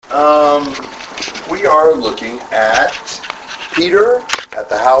We are looking at Peter at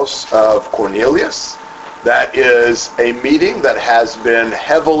the house of Cornelius. That is a meeting that has been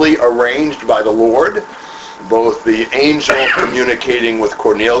heavily arranged by the Lord. Both the angel communicating with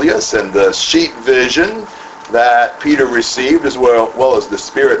Cornelius and the sheet vision that Peter received, as well as the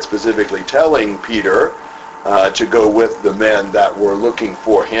Spirit specifically telling Peter to go with the men that were looking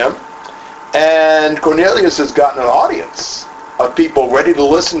for him. And Cornelius has gotten an audience of people ready to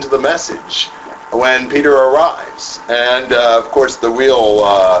listen to the message when Peter arrives. And of course the real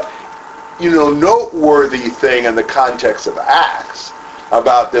noteworthy thing in the context of Acts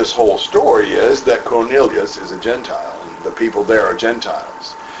about this whole story is that Cornelius is a Gentile, and the people there are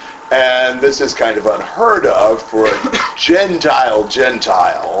Gentiles. And this is kind of unheard of for a Gentile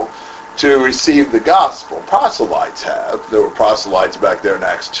to receive the gospel. Proselytes have. There were proselytes back there in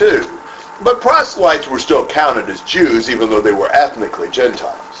Acts 2. But proselytes were still counted as Jews, even though they were ethnically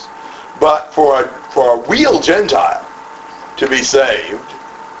Gentiles. But for a real Gentile to be saved,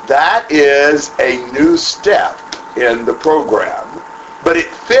 that is a new step in the program. But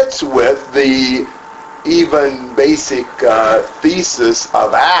it fits with the even basic thesis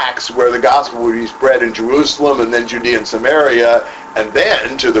of Acts, where the gospel would be spread in Jerusalem and then Judea and Samaria and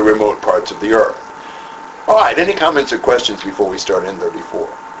then to the remote parts of the earth. All right, any comments or questions before we start in 34?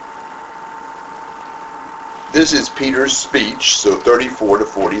 This is Peter's speech, so 34 to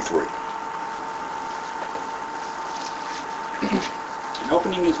 43. And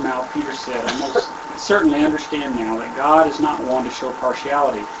opening his mouth, Peter said, I most certainly understand now that God is not one to show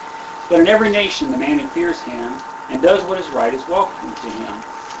partiality, but in every nation the man who fears him and does what is right is welcome to him.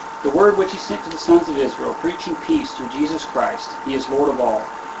 The word which he sent to the sons of Israel, preaching peace through Jesus Christ, he is Lord of all.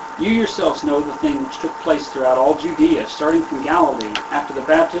 You yourselves know the thing which took place throughout all Judea, starting from Galilee, after the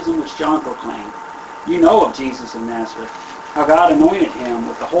baptism which John proclaimed. You know of Jesus of Nazareth, how God anointed him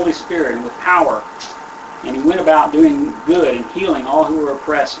with the Holy Spirit and with power, and he went about doing good and healing all who were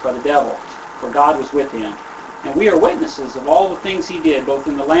oppressed by the devil, for God was with him. And we are witnesses of all the things he did, both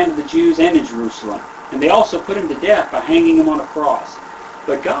in the land of the Jews and in Jerusalem. And they also put him to death by hanging him on a cross.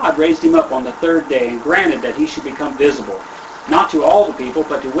 But God raised him up on the third day and granted that he should become visible, not to all the people,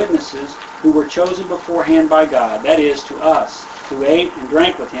 but to witnesses who were chosen beforehand by God, that is, to us, who ate and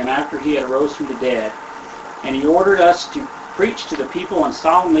drank with him after he had arose from the dead. And he ordered us to preach to the people and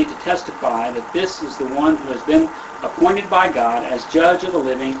solemnly to testify that this is the one who has been appointed by God as judge of the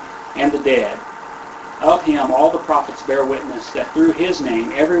living and the dead. Of him all the prophets bear witness that through his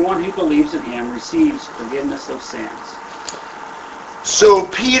name everyone who believes in him receives forgiveness of sins. So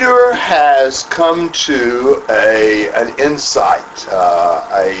Peter has come to an insight,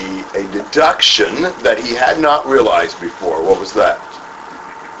 a deduction that he had not realized before. What was that?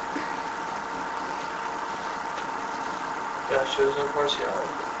 God shows no partiality.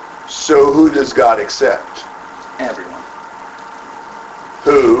 So who does God accept? Everyone.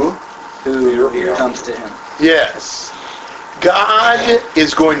 Who comes to him. Yes. God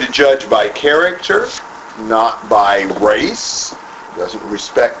is going to judge by character, not by race. He doesn't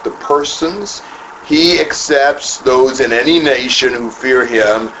respect the persons. He accepts those in any nation who fear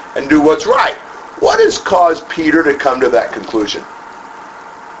him and do what's right. What has caused Peter to come to that conclusion?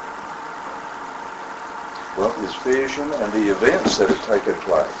 Well, his vision and the events that have taken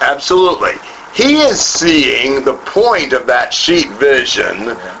place. Absolutely. He is seeing the point of that sheet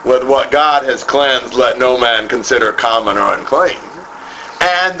vision with what God has cleansed, let no man consider common or unclean.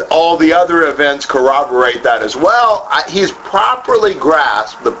 And all the other events corroborate that as well. He's properly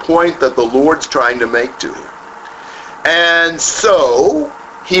grasped the point that the Lord's trying to make to him. And so,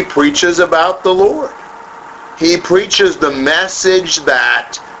 he preaches about the Lord. He preaches the message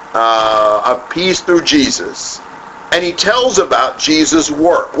that of peace through Jesus. And he tells about Jesus'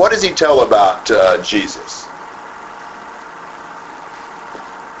 work. What does he tell about Jesus?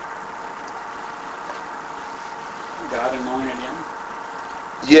 God anointed him.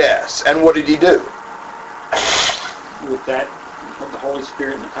 Yes. And what did he do? With the Holy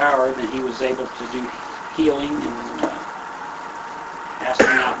Spirit and the power, then he was able to do healing and casting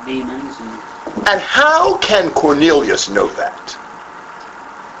out demons. And how can Cornelius know that?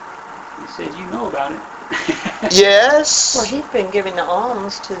 He said, you know about it. Yes. Well, he'd been giving the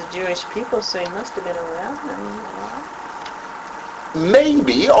alms to the Jewish people, so he must have been around them a lot.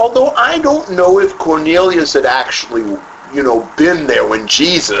 Maybe, although I don't know if Cornelius had actually, been there when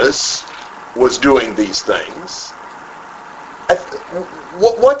Jesus was doing these things.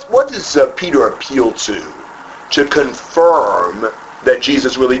 What does Peter appeal to confirm that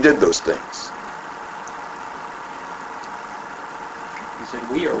Jesus really did those things? He said,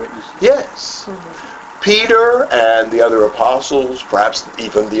 we are witnesses. Yes. Peter and the other apostles, perhaps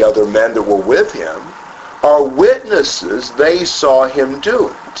even the other men that were with him, are witnesses they saw him do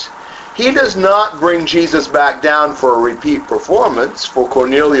it. He does not bring Jesus back down for a repeat performance for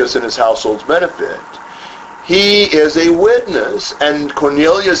Cornelius and his household's benefit. He is a witness, and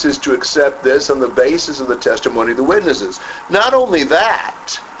Cornelius is to accept this on the basis of the testimony of the witnesses. Not only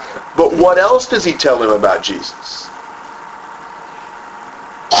that, but what else does he tell him about Jesus?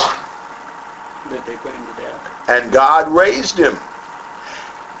 That they put him to death. And God raised him.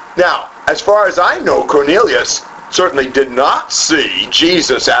 Now, as far as I know, Cornelius certainly did not see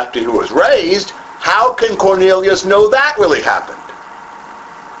Jesus after he was raised. How can Cornelius know that really happened?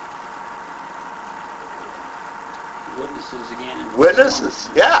 Witnesses again. Witnesses,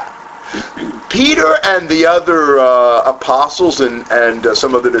 yeah. Peter and the other apostles and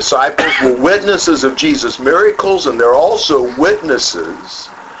some of the disciples were witnesses of Jesus' miracles, and they're also witnesses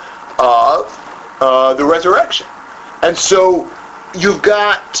of the resurrection. And so you've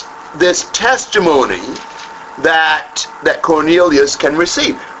got this testimony that Cornelius can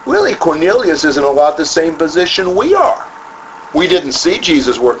receive. Really, Cornelius is in a lot the same position we are. We didn't see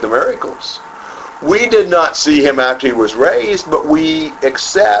Jesus work the miracles. We did not see him after he was raised, but we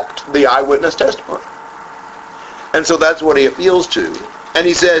accept the eyewitness testimony. And so that's what he appeals to. And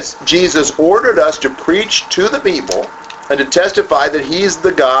he says, Jesus ordered us to preach to the people and to testify that he's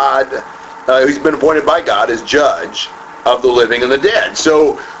the God, who's been appointed by God as judge of the living and the dead.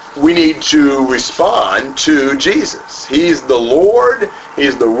 So we need to respond to Jesus. He's the Lord,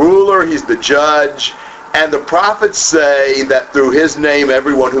 he's the ruler, he's the judge. And the prophets say that through his name,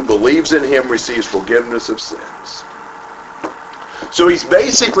 everyone who believes in him receives forgiveness of sins. So he's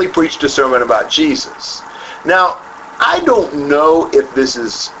basically preached a sermon about Jesus. Now, I don't know if this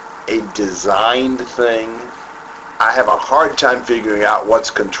is a designed thing. I have a hard time figuring out what's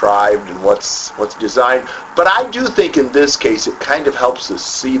contrived and what's designed. But I do think in this case it kind of helps us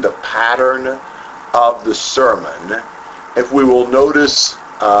see the pattern of the sermon. If we will notice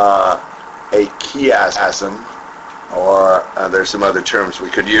a chiasm, or there's some other terms we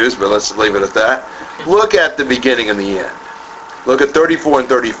could use, but let's leave it at that. Look at the beginning and the end. Look at 34 and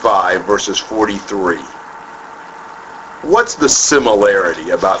 35 verses 43. What's the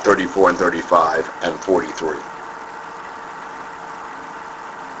similarity about 34 and 35 and 43?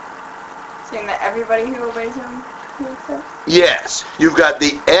 Saying that everybody who obeys him makes sense? Yes. You've got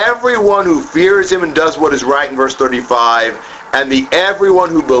the everyone who fears him and does what is right in verse 35, and the everyone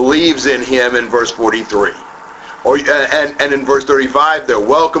who believes in him in verse 43. And in verse 35, they're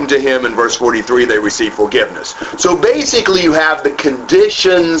welcome to him. In verse 43, they receive forgiveness. So basically, you have the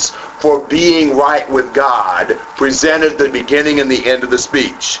conditions for being right with God presented at the beginning and the end of the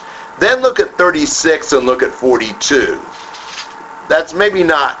speech. Then look at 36 and look at 42. That's maybe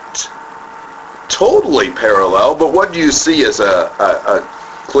not totally parallel, but what do you see as a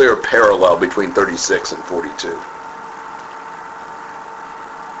clear parallel between 36 and 42?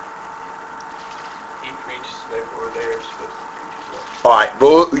 All right,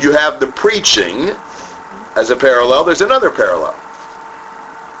 well, you have the preaching as a parallel. There's another parallel.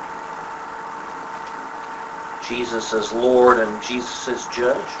 Jesus is Lord and Jesus is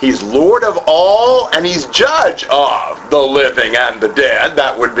judge. He's Lord of all, and he's judge of the living and the dead.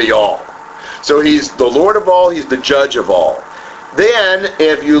 That would be all. So he's the Lord of all, he's the judge of all. Then,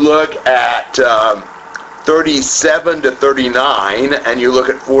 if you look at 37 to 39, and you look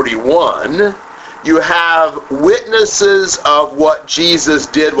at 41, you have witnesses of what Jesus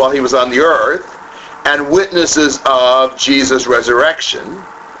did while he was on the earth, and witnesses of Jesus' resurrection.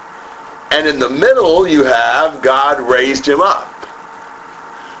 And in the middle, you have God raised him up.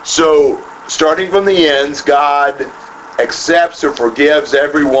 So, starting from the ends, God accepts or forgives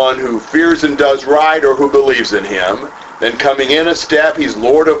everyone who fears and does right or who believes in him. Then coming in a step, he's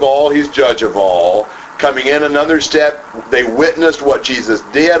Lord of all, he's judge of all. Coming in another step, they witnessed what Jesus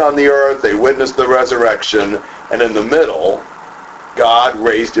did on the earth, they witnessed the resurrection, and in the middle, God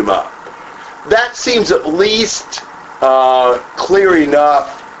raised him up. That seems at least clear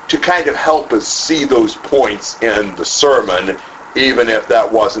enough to kind of help us see those points in the sermon, even if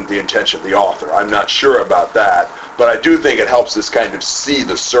that wasn't the intention of the author. I'm not sure about that, but I do think it helps us kind of see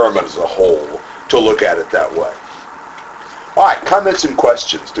the sermon as a whole, to look at it that way. All right, comments and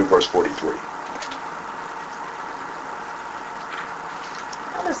questions through verse 43.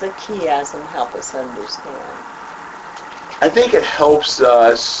 How does the chiasm help us understand? I think it helps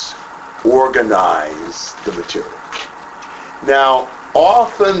us organize the material. Now,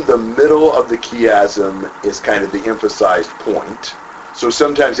 often the middle of the chiasm is kind of the emphasized point, so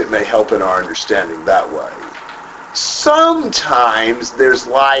sometimes it may help in our understanding that way. sometimes there's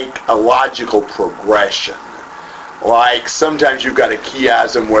like a logical progression. Like sometimes you've got a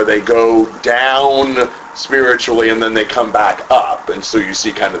chiasm where they go down spiritually and then they come back up, and so you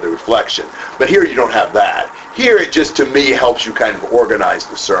see kind of the reflection. But here you don't have that. Here it just, to me, helps you kind of organize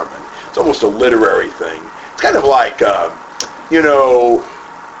the sermon. It's almost a literary thing. It's kind of like,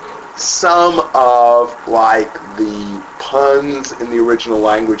 some of like the puns in the original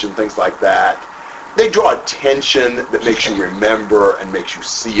language and things like that, they draw attention that makes you remember and makes you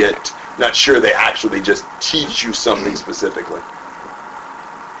see it. Not sure they actually just teach you something specifically.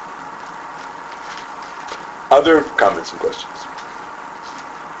 Other comments and questions?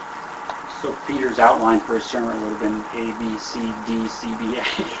 So Peter's outline for his sermon would have been A, B, C, D, C, B, A.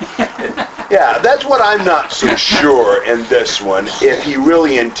 Yeah, that's what I'm not so sure in this one, if he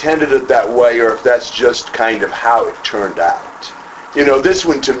really intended it that way or if that's just kind of how it turned out. This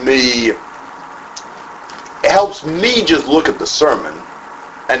one to me, it helps me just look at the sermon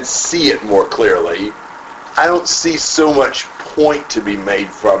and see it more clearly. I don't see so much point to be made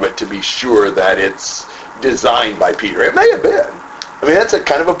from it to be sure that it's designed by Peter. It may have been. I mean, that's a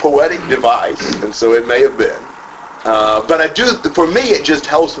kind of a poetic device, and so it may have been. But for me, it just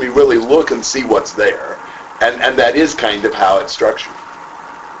helps me really look and see what's there. And that is kind of how it's structured.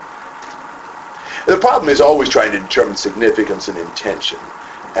 The problem is always trying to determine significance and intention.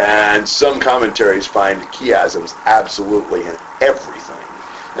 And some commentaries find chiasms absolutely in everything.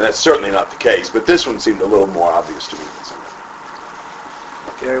 And that's certainly not the case, but this one seemed a little more obvious to me than some of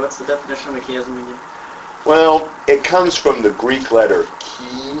them. Gary, what's the definition of a chiasm again? Well, it comes from the Greek letter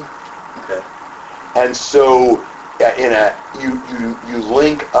chi. Okay. And so you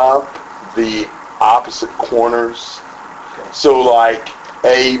link up the opposite corners. Okay. So like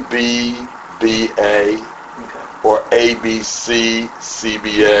AB, BA, Okay. or ABC,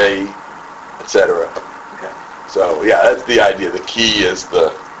 CBA, etc. Okay. So yeah, that's the idea. The key is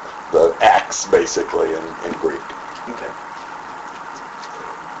the X basically in Greek. Okay.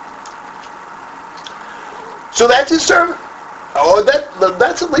 So that's his sermon. Oh,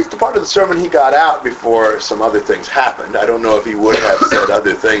 that's at least the part of the sermon he got out before some other things happened. I don't know if he would have said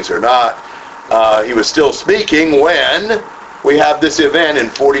other things or not. He was still speaking when we have this event in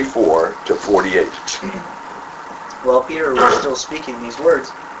 44 to 48. While Peter was still speaking these words,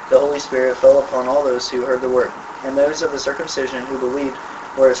 the Holy Spirit fell upon all those who heard the word. And those of the circumcision who believed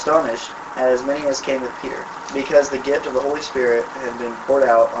were astonished, as many as came with Peter, because the gift of the Holy Spirit had been poured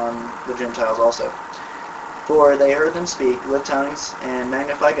out on the Gentiles also. For they heard them speak with tongues and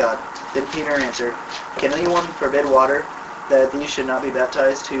magnify God. Then Peter answered, Can anyone forbid water, that these should not be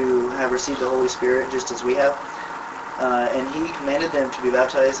baptized who have received the Holy Spirit just as we have? And he commanded them to be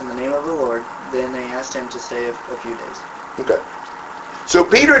baptized in the name of the Lord. Then they asked him to stay a few days. Okay. So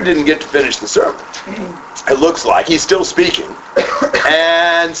Peter didn't get to finish the sermon. It looks like he's still speaking.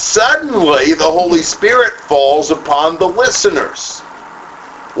 And suddenly the Holy Spirit falls upon the listeners.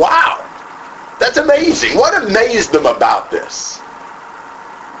 Wow. That's amazing. What amazed them about this?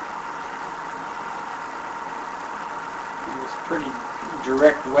 It was a pretty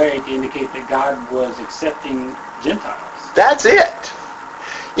direct way to indicate that God was accepting Gentiles. That's it.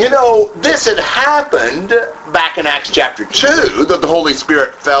 This had happened back in Acts chapter 2, that the Holy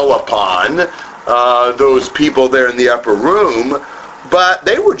Spirit fell upon those people there in the upper room, but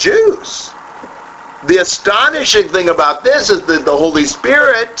they were Jews. The astonishing thing about this is that the Holy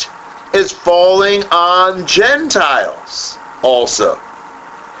Spirit is falling on Gentiles also.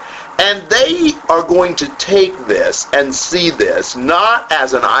 And they are going to take this and see this not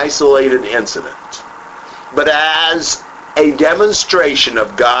as an isolated incident, but as a demonstration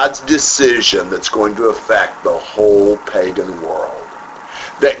of God's decision that's going to affect the whole pagan world.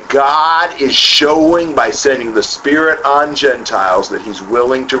 That God is showing by sending the Spirit on Gentiles that he's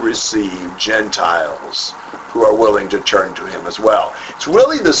willing to receive Gentiles who are willing to turn to him as well. It's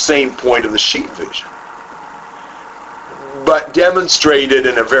really the same point of the sheep vision, but demonstrated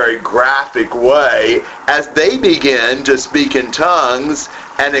in a very graphic way as they begin to speak in tongues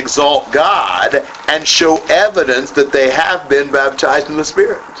and exalt God and show evidence that they have been baptized in the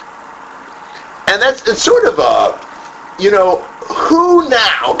Spirit. And it's sort of who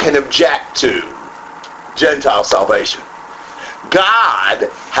now can object to Gentile salvation? God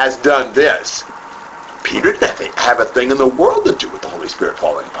has done this. Peter didn't have a thing in the world to do with the Holy Spirit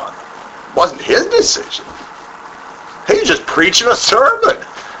falling upon them. It wasn't his decision. He was just preaching a sermon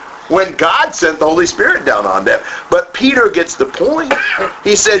when God sent the Holy Spirit down on them. But Peter gets the point.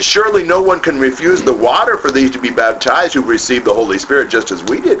 He says, surely no one can refuse the water for these to be baptized who received the Holy Spirit just as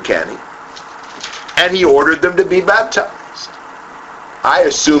we did, can he? And he ordered them to be baptized. I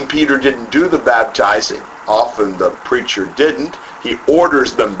assume Peter didn't do the baptizing. Often the preacher didn't. He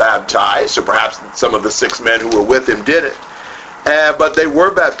orders them baptized, so perhaps some of the 6 men who were with him did it. But they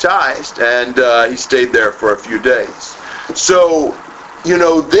were baptized, and he stayed there for a few days. So,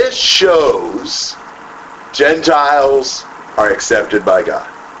 this shows Gentiles are accepted by God.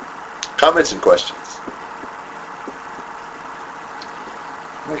 Comments and questions?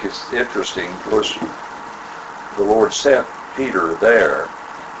 I think it's interesting because the Lord sent Peter there.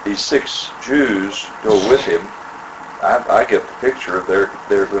 These 6 Jews go with him. I get the picture of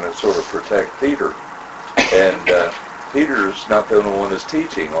they're going to sort of protect Peter. And Peter's not the only one that's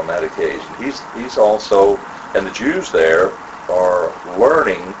teaching on that occasion. He's also, and the Jews there are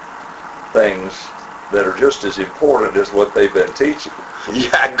learning things that are just as important as what they've been teaching.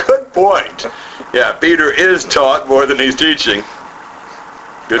 Yeah, good point. Yeah, Peter is taught more than he's teaching.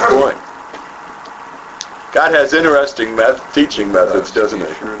 Good point. God has interesting teaching methods, doesn't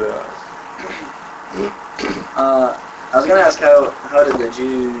he? Sure does. I was going to ask how did the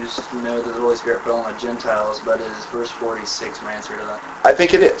Jews know that the Holy Spirit fell on the Gentiles, but is verse 46 my answer to that? I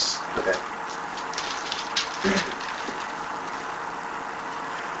think it is. Okay.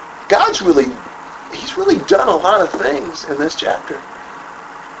 He's really done a lot of things in this chapter.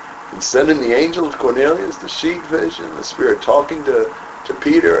 He's sending the angel to Cornelius, the sheep vision, the Spirit talking to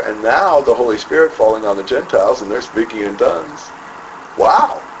Peter, and now the Holy Spirit falling on the Gentiles, and they're speaking in tongues.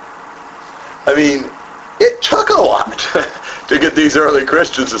 Wow. I mean, it took a lot to get these early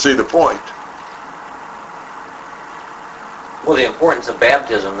Christians to see the point. Well, the importance of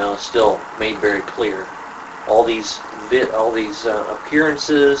baptism, though, is still made very clear. All these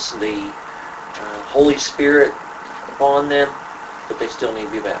appearances, the Holy Spirit upon them, but they still need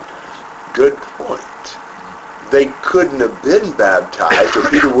to be baptized. Good point. They couldn't have been baptized, or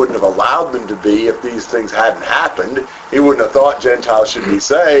Peter wouldn't have allowed them to be if these things hadn't happened. He wouldn't have thought Gentiles should be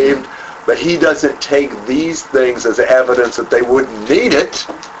saved, but he doesn't take these things as evidence that they wouldn't need it.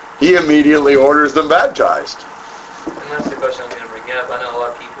 He immediately orders them baptized. And that's the question I'm going to bring up. I know a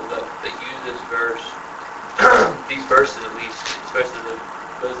lot of people that use this verse, these verses at least, especially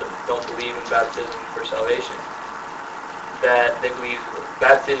those that don't believe in baptism for salvation, that they believe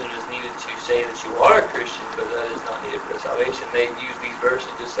baptism is needed to say that you are a Christian, but that is not needed for salvation. They use these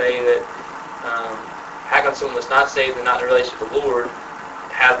verses to say that how can someone that's not saved and not in a relationship with the Lord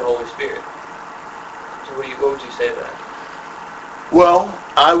have the Holy Spirit? So what would you say to that? Well,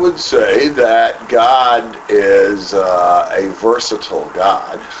 I would say that God is a versatile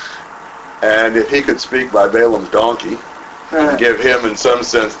God, and if he could speak by Balaam's donkey and give him in some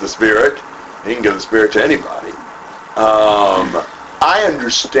sense the Spirit, he can give the Spirit to anybody. I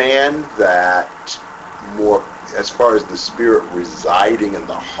understand that more as far as the Spirit residing in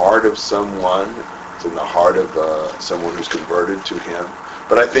the heart of someone, it's in the heart of someone who's converted to him.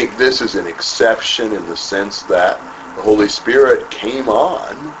 But I think this is an exception in the sense that the Holy Spirit came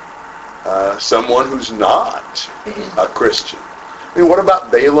on someone who's not a Christian. I mean, what about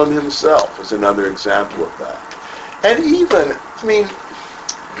Balaam himself as another example of that? And even, I mean,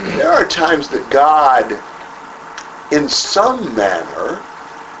 there are times that God, in some manner,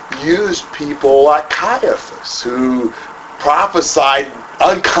 used people like Caiaphas, who prophesied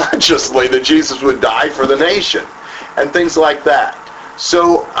unconsciously that Jesus would die for the nation, and things like that.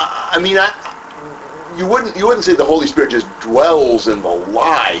 So, I mean, you wouldn't say the Holy Spirit just dwells in the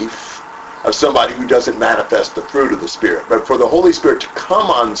life of somebody who doesn't manifest the fruit of the Spirit. But for the Holy Spirit to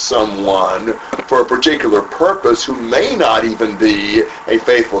come on someone for a particular purpose who may not even be a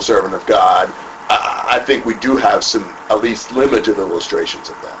faithful servant of God, I think we do have some at least limited illustrations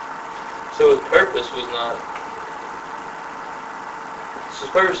of that. So his purpose was not... So his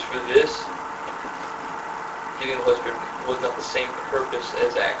purpose for this, giving the Holy Spirit, was not the same purpose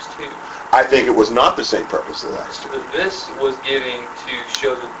as Acts 2. I think it was not the same purpose as Acts 2. But this was giving to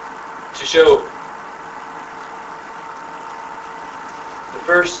show the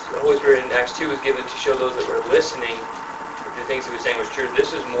first Holy Spirit in Acts 2 was given to show those that were listening that the things he was saying was true.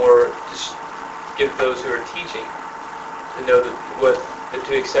 This is more to give those who are teaching to know that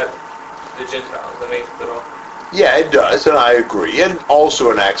to accept the Gentiles. That makes it all. Yeah, it does, and I agree. And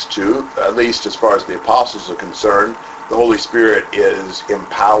also in Acts 2, at least as far as the apostles are concerned, the Holy Spirit is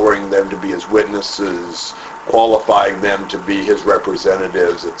empowering them to be his witnesses, qualifying them to be his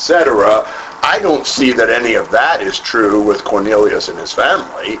representatives, etc. I don't see that any of that is true with Cornelius and his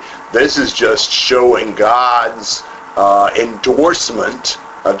family. This is just showing God's endorsement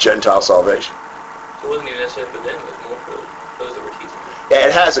of Gentile salvation. So it wasn't even necessarily for them, it was more for those that were teaching. Yeah,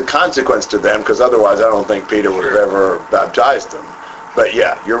 it has a consequence to them, because otherwise I don't think Peter would have ever baptized them. But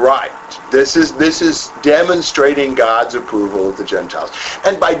yeah, you're right. This is demonstrating God's approval of the Gentiles.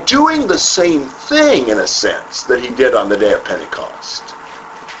 And by doing the same thing, in a sense, that he did on the day of Pentecost.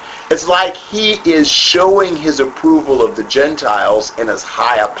 It's like he is showing his approval of the Gentiles in as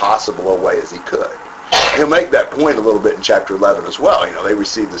high a possible a way as he could. He'll make that point a little bit in chapter 11 as well. You know, they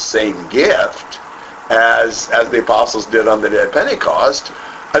received the same gift as the apostles did on the day of Pentecost.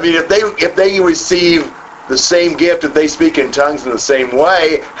 I mean, if they receive the same gift, if they speak in tongues in the same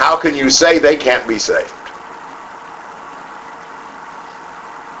way, how can you say they can't be saved?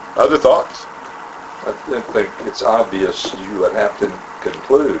 Other thoughts? I think it's obvious you would have to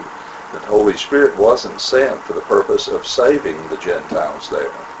conclude that the Holy Spirit wasn't sent for the purpose of saving the Gentiles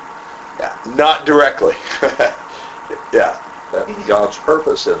there. Yeah, not directly. Yeah. That God's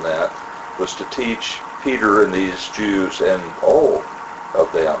purpose in that was to teach Peter and these Jews and all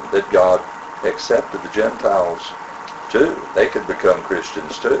of them that God accepted the Gentiles too. They could become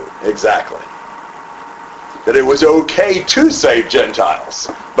Christians too. Exactly. That it was okay to save Gentiles,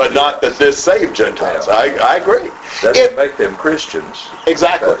 but not that this saved Gentiles. Yeah. I agree. Doesn't make them Christians.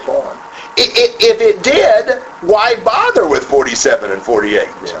 Exactly. At that point. If it did, why bother with 47 and 48?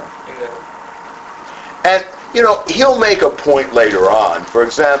 Yeah. And, you know, he'll make a point later on, for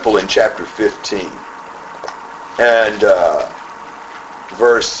example, in chapter 15 and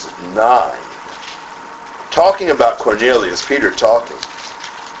verse 9, talking about Cornelius, Peter talking.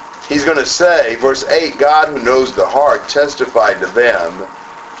 He's going to say, verse 8, God who knows the heart testified to them,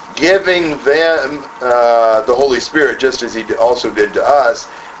 giving them the Holy Spirit just as he also did to us,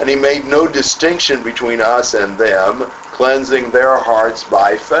 and he made no distinction between us and them, cleansing their hearts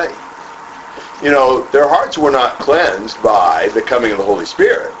by faith. You know, their hearts were not cleansed by the coming of the Holy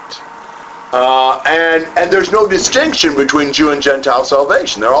Spirit. And there's no distinction between Jew and Gentile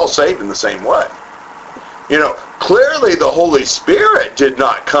salvation. They're all saved in the same way. You know, clearly the Holy Spirit did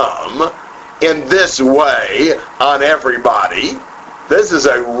not come in this way on everybody. This is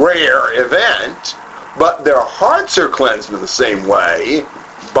a rare event, but their hearts are cleansed in the same way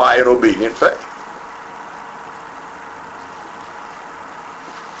by an obedient faith.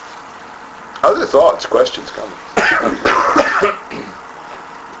 Other thoughts, questions, comments?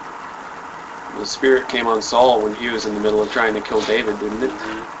 The Spirit came on Saul when he was in the middle of trying to kill David, didn't it?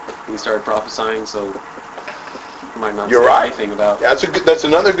 He started prophesying, so he might not You're say right. anything about That's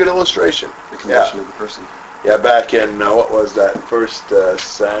another good illustration. the condition of the person. Yeah, back in, what was that, 1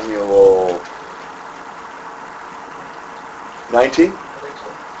 Samuel 19? I think so.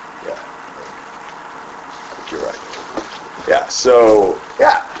 Yeah. I think you're right. Yeah, so,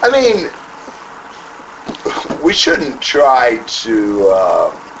 yeah, I mean, we shouldn't try to,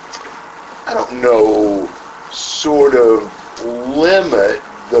 I don't know, sort of limit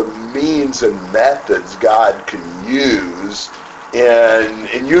the means and methods God can use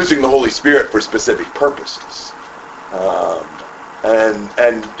in using the Holy Spirit for specific purposes.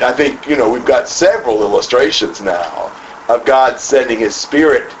 And I think, you know, we've got several illustrations now of God sending His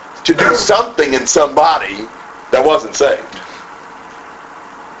Spirit to do something in somebody that wasn't saved.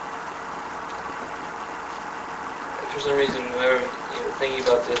 For some reason, whenever thinking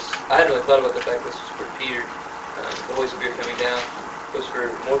about this, I hadn't really thought about the fact this was for Peter. The Holy Spirit coming down was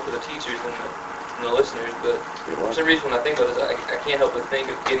more for the teachers than the listeners. But for some reason, when I think about this, I can't help but think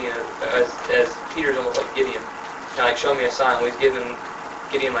of Gideon as Peter's almost like Gideon. Kind of like, show me a sign. Well, he's giving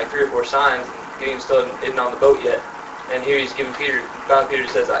Gideon like 3 or 4 signs, and Gideon still isn't on the boat yet. And here he's giving Peter. Finally, Peter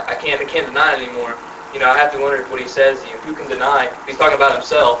says, I can't deny it anymore. You know, I have to wonder if what he says, who can deny? If he's talking about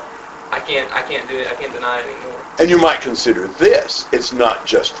himself. I can't do it. I can't deny it anymore. And you might consider this. It's not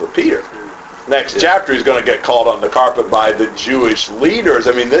just for Peter. Next chapter, he's going to get called on the carpet by the Jewish leaders.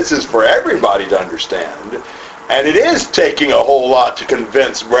 I mean, this is for everybody to understand. And it is taking a whole lot to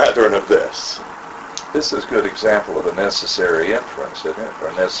convince brethren of this. This is a good example of a necessary inference, isn't it? Or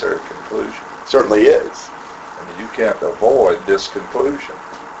a necessary conclusion. Certainly is. I mean, you can't avoid this conclusion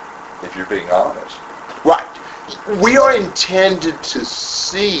if you're being honest. Right. We are intended to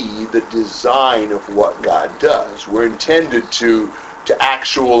see the design of what God does. We're intended to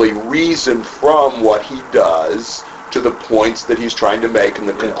actually reason from what He does to the points that He's trying to make and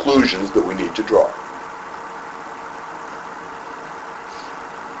the conclusions that we need to draw.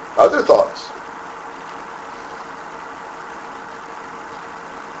 Other thoughts?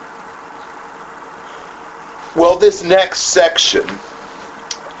 Well, this next section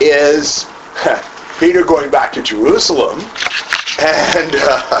is Peter going back to Jerusalem, and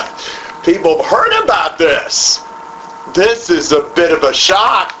people have heard about this. This is a bit of a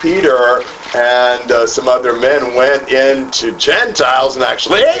shock. Peter and some other men went into Gentiles and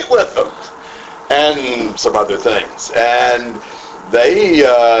actually ate with them, and some other things. And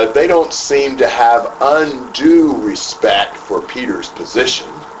they don't seem to have undue respect for Peter's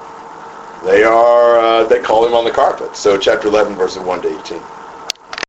position. They call him on the carpet. So chapter 11, verses 1 to 18.